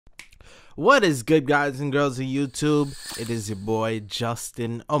What is good, guys and girls of YouTube? It is your boy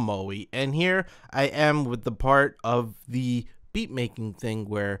Justin Omoi, and here I am with the part of the beat making thing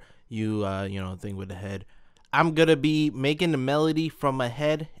where you thing with the head. I'm gonna be making the melody from my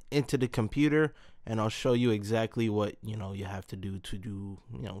head into the computer, and I'll show you exactly what you have to do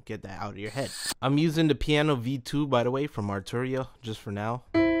get that out of your head. I'm using the piano V2, by the way, from Arturia, just for now.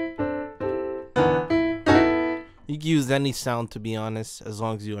 You can use any sound, to be honest, as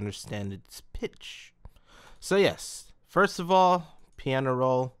long as you understand its pitch. So yes, first of all, piano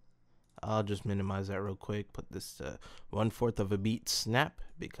roll. I'll just minimize that real quick. Put this to 1/4 of a beat snap,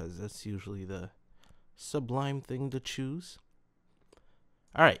 because that's usually the sublime thing to choose.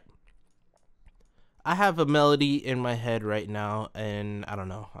 Alright. I have a melody in my head right now, and I don't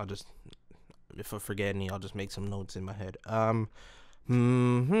know. If I forget any, I'll just make some notes in my head.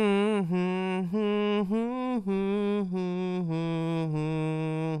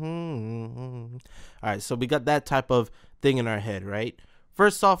 Alright, so we got that type of thing in our head, right?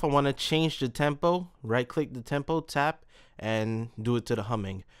 First off, I want to change the tempo. Right click the tempo, tap, and do it to the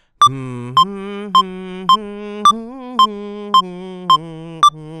humming.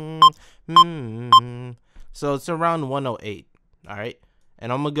 So it's around 108. Alright,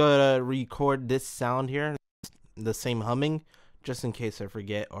 and I'm gonna record this sound here, the same humming, just in case I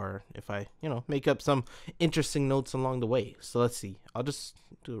forget, or if I, make up some interesting notes along the way. So let's see. I'll just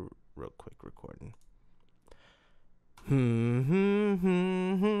do a real quick recording.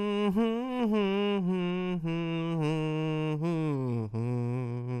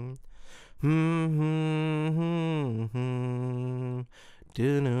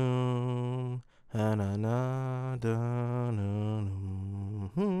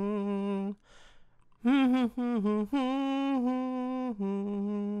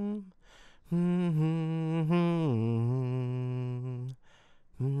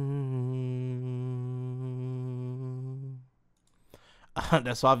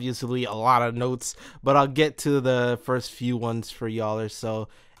 That's obviously a lot of notes, but I'll get to the first few ones for y'all or so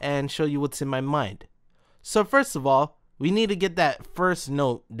and show you what's in my mind. So first of all, we need to get that first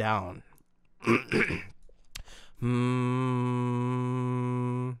note down.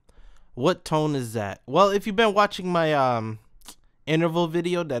 What tone is that? Well, if you've been watching my interval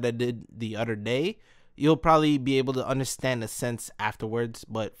video that I did the other day, you'll probably be able to understand the sense afterwards.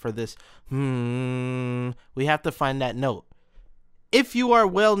 But for this, we have to find that note. If you are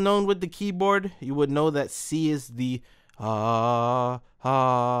well known with the keyboard, you would know that C is the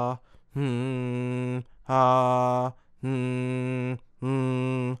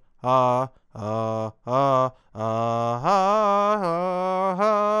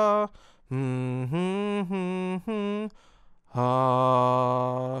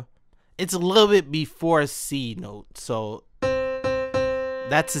It's a little bit before a C note, so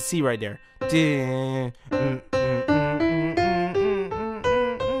that's a C right there.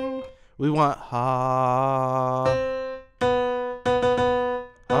 We want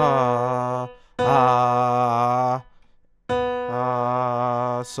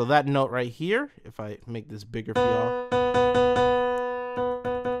so that note right here, if I make this bigger for y'all,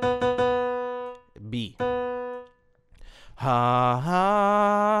 B.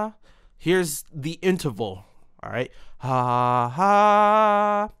 Here's the interval. All right.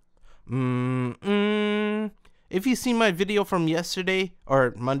 If you see my video from yesterday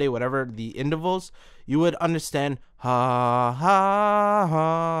or Monday, whatever, the intervals, you would understand that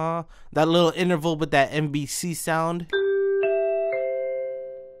little interval with that MBC sound.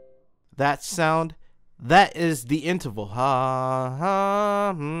 That sound, that is the interval.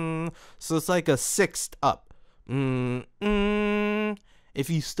 So it's like a sixth up. If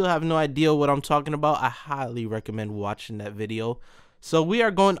you still have no idea what I'm talking about, I highly recommend watching that video. So we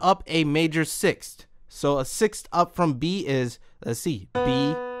are going up a major sixth. So a sixth up from B is, let's see,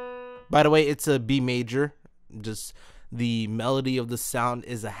 B. By the way, it's a B major. Just the melody of the sound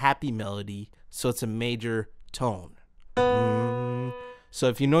is a happy melody, so it's a major tone. So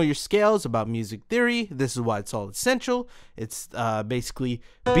if you know your scales about music theory, this is why it's all essential. It's basically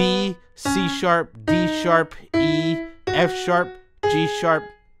B, C sharp, D sharp, E, F sharp, G sharp,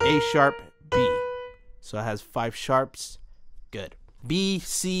 A sharp, B. So it has 5 sharps. Good. B,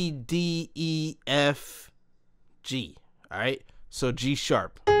 C, D, E, F, G. Alright? So G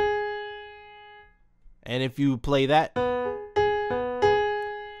sharp. And if you play that,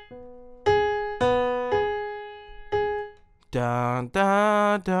 da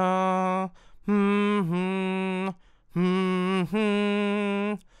da da,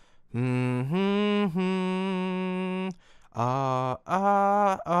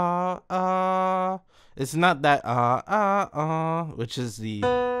 It's not that which is the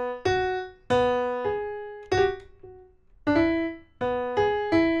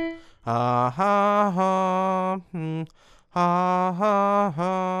ha ha ha ha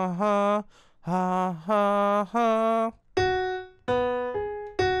ha ha ha ha.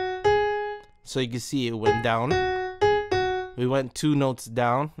 So you can see it went down. We went 2 notes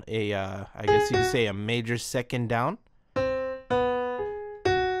down, I guess you could say a major second down.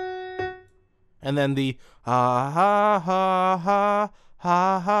 And then the ha ha ha ha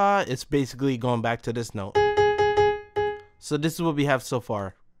ha ha, it's basically going back to this note. So this is what we have so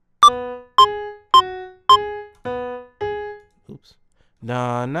far. Oops.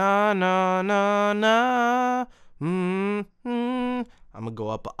 Na na na na na. I'm gonna go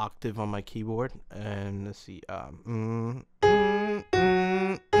up an octave on my keyboard and let's see.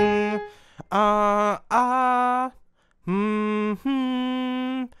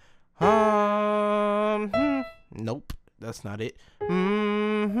 Nope, that's not it.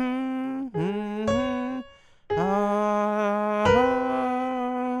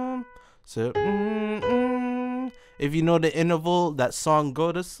 So, if you know the interval, that song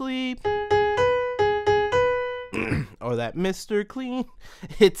 "Go to Sleep" or that Mr. Clean,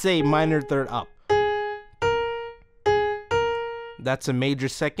 it's a minor third up. That's a major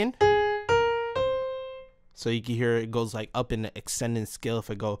second. So you can hear it goes like up in the ascending scale if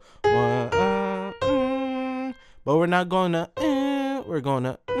I go but we're not going to we're going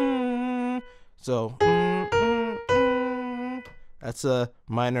to so that's a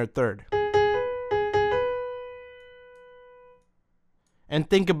minor third. And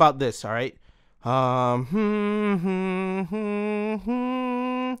think about this, all right?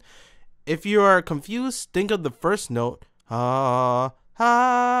 If you are confused, think of the first note, and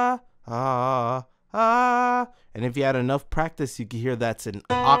if you had enough practice, you can hear that's an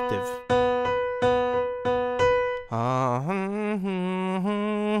octave.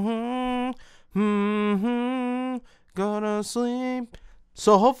 Go to sleep.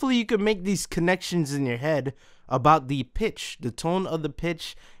 So hopefully you can make these connections in your head about the pitch, the tone of the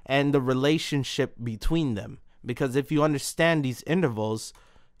pitch, and the relationship between them. Because if you understand these intervals,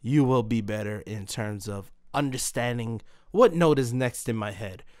 you will be better in terms of understanding what note is next in my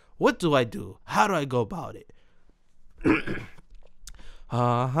head. What do I do? How do I go about it?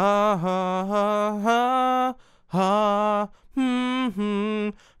 Ha ha ha ha ha ha.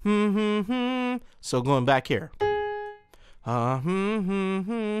 So going back here.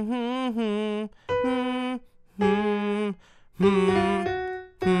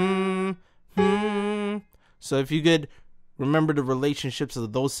 So if you could remember the relationships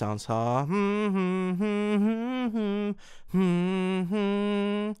of those sounds, did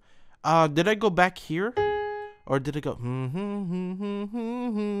I go back here? Or did I go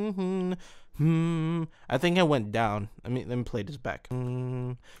I think I went down. Let me play this back.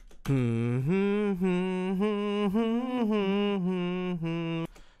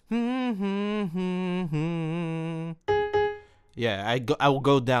 Yeah, I will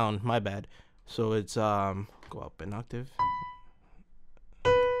go down, my bad. So it's go up an octave.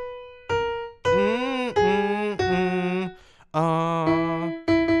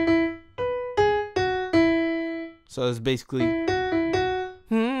 So it's basically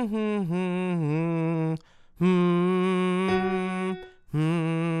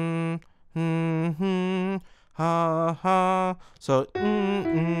so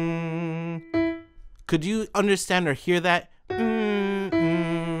could you understand or hear that?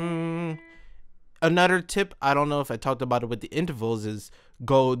 Another tip, I don't know if I talked about it with the intervals, is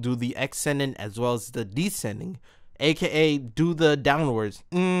go do the ascending as well as the descending, aka do the downwards.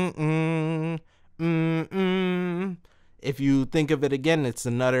 If you think of it again, it's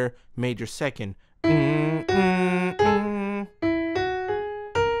another major second.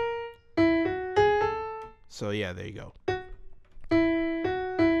 So yeah, there you go.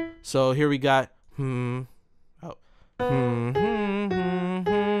 So here we got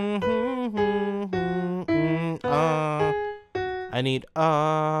I need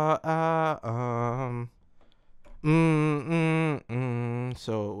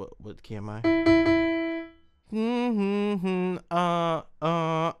so what key am I?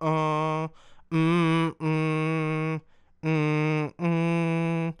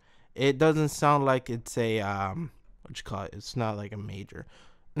 It doesn't sound like it's a what you call it? It's not like a major.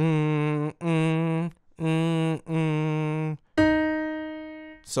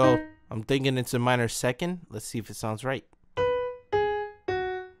 So I'm thinking it's a minor second. Let's see if it sounds right.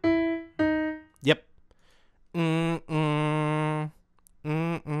 Yep.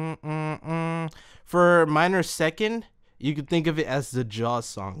 For minor second, you could think of it as the Jaws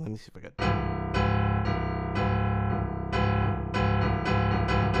song. Let me see if I got.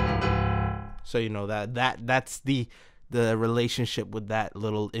 So you know that's the the relationship with that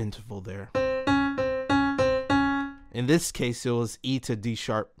little interval there. In this case, it was E to D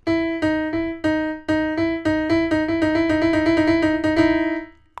sharp.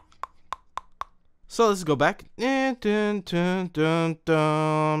 So let's go back. Wait,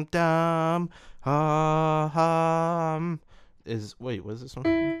 what is this one?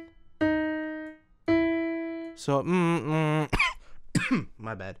 So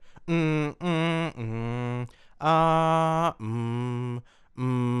my bad.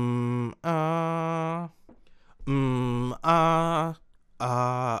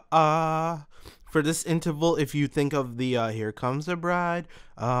 For this interval, if you think of the Here Comes the Bride,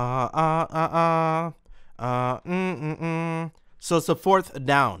 so it's the fourth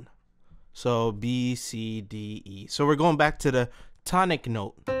down. So B, C, D, E. So we're going back to the tonic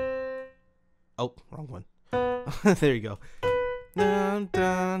note. Oh, wrong one. There you go.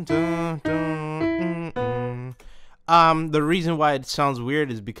 The reason why it sounds weird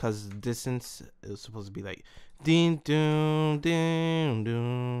is because the distance is supposed to be like ding doom doom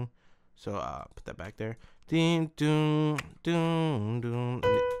doom. So put that back there. Ding doom doom doom.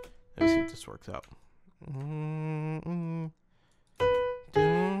 Let me see if this works out. Doom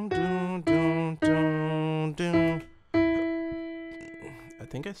doom doom doom doom. I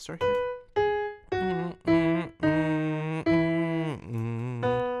think I start here.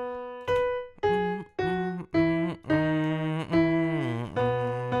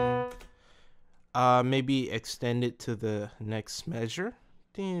 Maybe extend it to the next measure.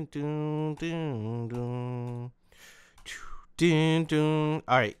 All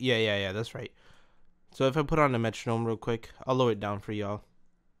right, yeah, that's right. So if I put on the metronome real quick, I'll lower it down for y'all.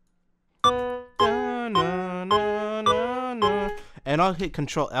 And I'll hit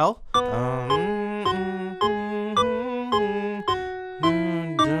Control L.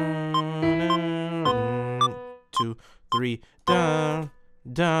 2, 3, dun.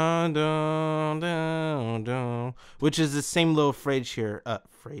 Dun, dun, dun, dun, which is the same little phrase here.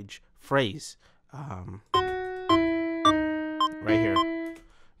 Phrase. Right here.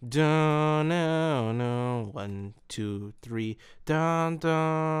 Dun, no, no. 1, 2, 3. Dun,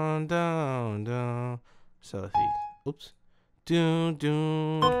 dun, dun, dun. So let's see. Oops. Dun,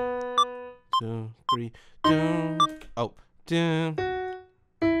 dun. 2, 3. Dun. Oh. Dun.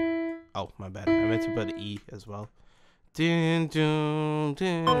 Oh, my bad. I meant to put an E as well. Dun, dun,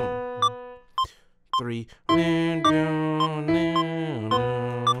 dun. 3. Dun, dun, dun,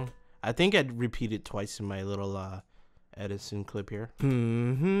 dun. I think I'd repeat it twice in my little Edison clip here. Yeah,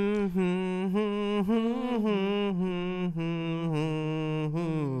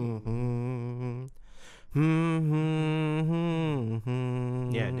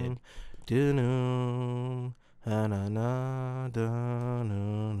 I did.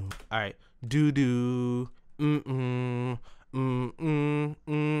 All right. Do do.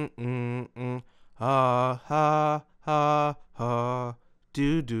 Ha ha ha ha.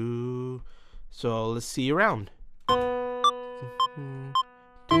 Do do. So let's see you around.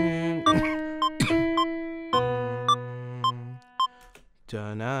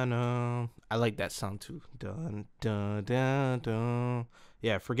 I like that sound too. Dun dun dun dun.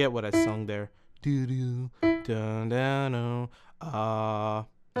 Yeah, forget what I sung there. Do do dun dun dun.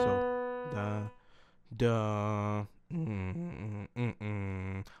 So dun.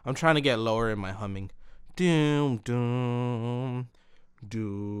 I'm trying to get lower in my humming. Doom doom.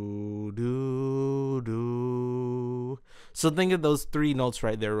 Do do do. So think of those three notes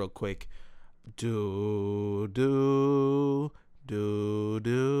right there real quick. Do do do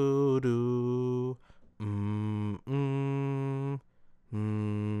do do.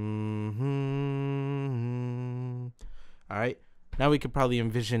 All right. Now we could probably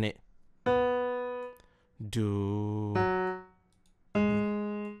envision it. Do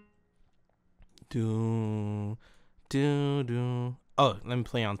do do do. Oh, let me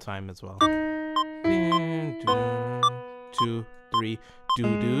play on time as well. 2, 3,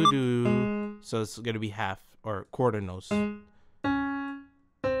 do do do. So it's gonna be half or quarter notes. There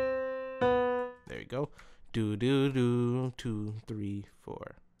you go. Do do do. 2, 3,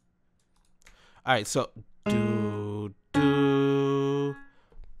 4. All right. So do do.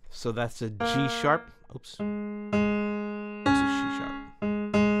 So that's a G sharp. Oops. It's a C sharp.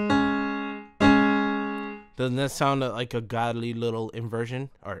 Doesn't that sound like a godly little inversion?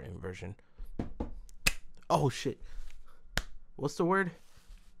 Or inversion. Oh, shit. What's the word?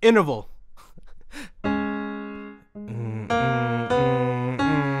 Interval.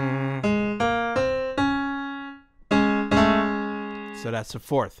 So that's the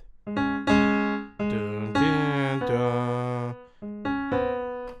fourth. Dun, dun, dun.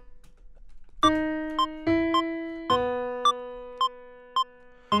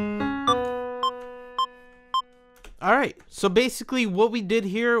 So basically what we did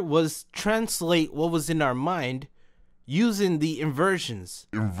here was translate what was in our mind using the inversions.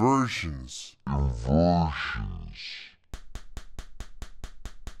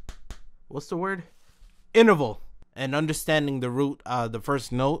 What's the word? Interval. And understanding the root, the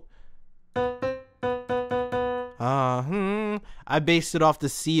first note. I based it off the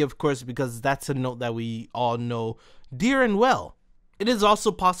C, of course, because that's a note that we all know dear and well. It is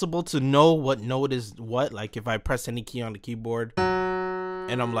also possible to know what note is what, like if I press any key on the keyboard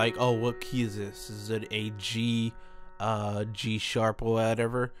and I'm like, oh, what key is this? Is it a G, G sharp or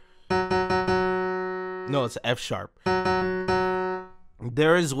whatever? No, it's F sharp.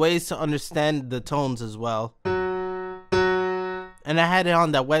 There is ways to understand the tones as well. And I had it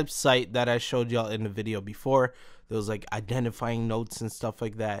on that website that I showed y'all in the video before. There was like identifying notes and stuff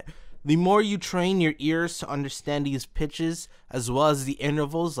like that. The more you train your ears to understand these pitches as well as the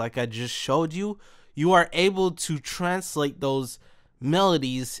intervals like I just showed you, you are able to translate those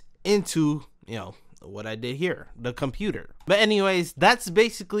melodies into, you know, what I did here, the computer. But anyways, that's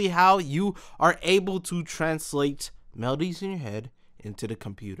basically how you are able to translate melodies in your head into the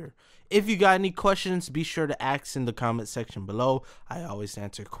computer. If you got any questions, be sure to ask in the comment section below. I always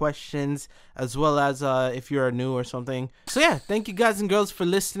answer questions, as well as if you're new or something. So yeah, thank you guys and girls for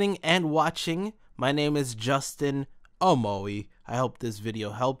listening and watching. My name is Justin Omoi. I hope this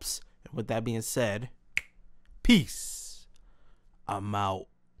video helps. And with that being said, peace. I'm out.